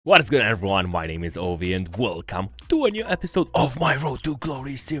What is good, everyone? My name is Ovi and welcome to a new episode of my Road to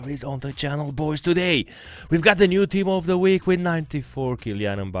Glory series on the channel, boys. Today we've got the new team of the week with 94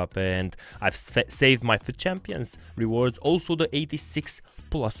 Kylian Mbappe, and I've saved my Futchampions rewards, also the 86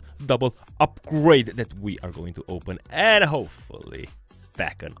 plus double upgrade that we are going to open, and hopefully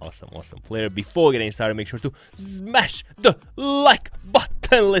back an awesome player. Before getting started, make sure to smash the like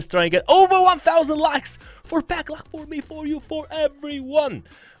button. Let's try and get over 1,000 likes for pack luck, for me, for you, for everyone.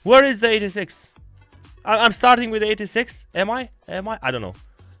 Where is the 86? I'm starting with the 86. Am I? I don't know.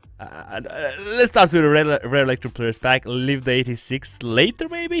 Let's start with the rare electro players pack. Leave the 86 later,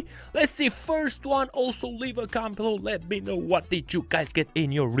 maybe. Let's see. First one. Also leave a comment below. Let me know what did you guys get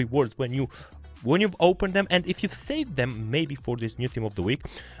in your rewards when you've opened them, and if you've saved them maybe for this new team of the week.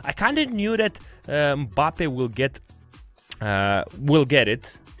 I kind of knew that Mbappe will get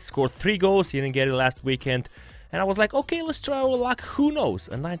it. He scored 3 goals. He didn't get it last weekend. And I was like, okay, let's try our luck. Who knows?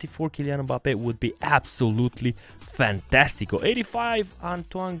 A 94 Kylian Mbappe would be absolutely fantastico. 85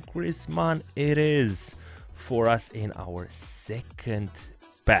 Antoine Griezmann it is for us in our second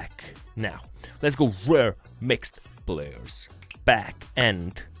pack. Now, let's go rare mixed players pack,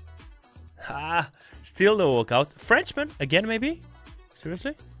 and still no walkout. Frenchman again, maybe?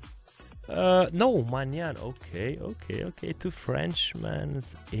 Seriously? No, Magnan. Okay. 2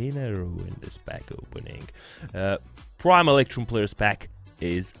 Frenchmans in a row in this pack opening. Prime Electrum Players pack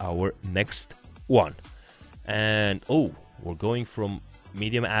is our next one. And, we're going from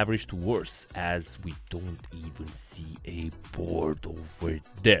medium average to worse, as we don't even see a board over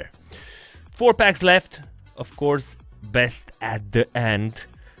there. 4 packs left. Of course, best at the end,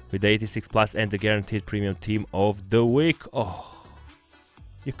 with the 86 plus and the guaranteed premium team of the week. Oh,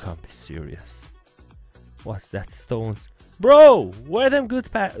 you can't be serious. What's that, stones? Bro, where them good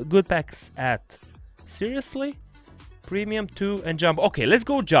packs at? Seriously? Premium 2 and jumbo. Okay, let's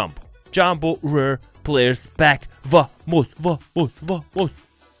go jumbo. Jumbo rare players pack. Vamos.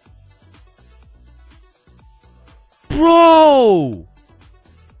 Bro!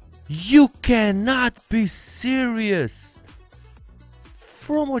 You cannot be serious.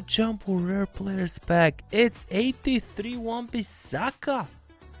 From a jumbo rare players pack, it's 83 Wan-Bissaka.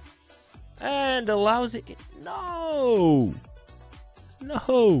 And allows it. No.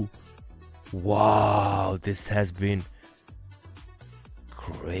 Wow, this has been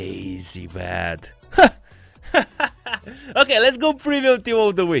crazy bad. Okay, let's go premium team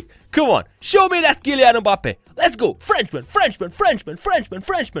of the week. Come on, show me that Kylian Mbappe. Let's go. Frenchman.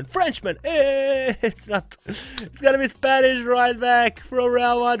 It's not. It's gonna be Spanish right back from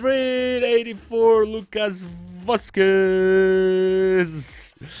Real Madrid. 84 Lucas Vazquez.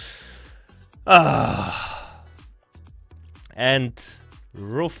 And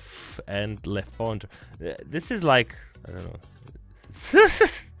Roof and Lefondre. This is like, I don't know,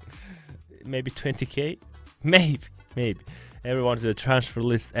 maybe 20k, maybe. Everyone to the transfer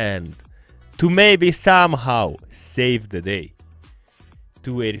list and to maybe somehow save the day.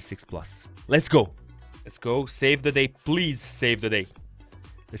 286 plus. Let's go. Save the day, please. Save the day.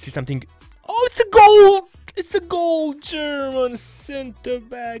 Let's see something. Oh, it's a goal. It's a goal. German center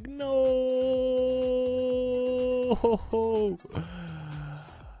back. No.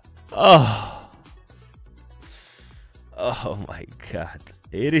 Oh my god.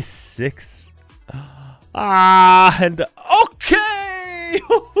 86. And okay.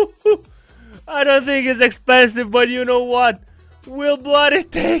 I don't think it's expensive, but you know what? We'll bloody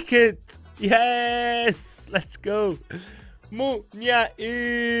take it. Yes. Let's go. Munyain.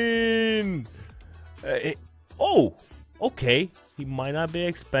 Okay. He might not be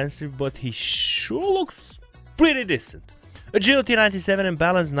expensive, but he sure looks pretty decent. Agility 97 and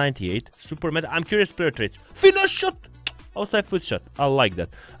balance 98. Super meta. I'm curious player traits. Finish shot. Outside foot shot. I like that.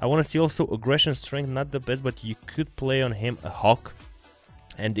 I want to see also aggression strength. Not the best, but you could play on him a hawk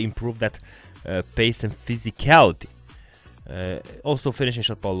and improve that pace and physicality. Also finishing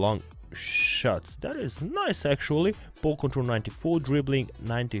shot by long shots. That is nice, actually. Ball control 94, dribbling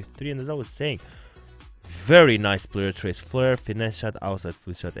 93, and as I was saying, very nice player traits. Flair, finesse shot, outside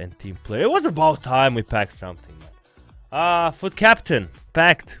foot shot, and team player. It was about time we packed something, man. Futcaptain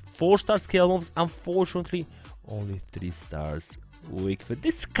packed 4-star scale moves. Unfortunately, only 3 stars. Weak fit.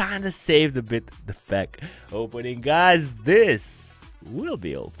 This kind of saved a bit the pack opening, guys. This will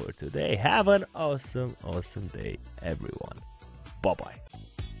be all for today. Have an awesome day, everyone. Bye bye.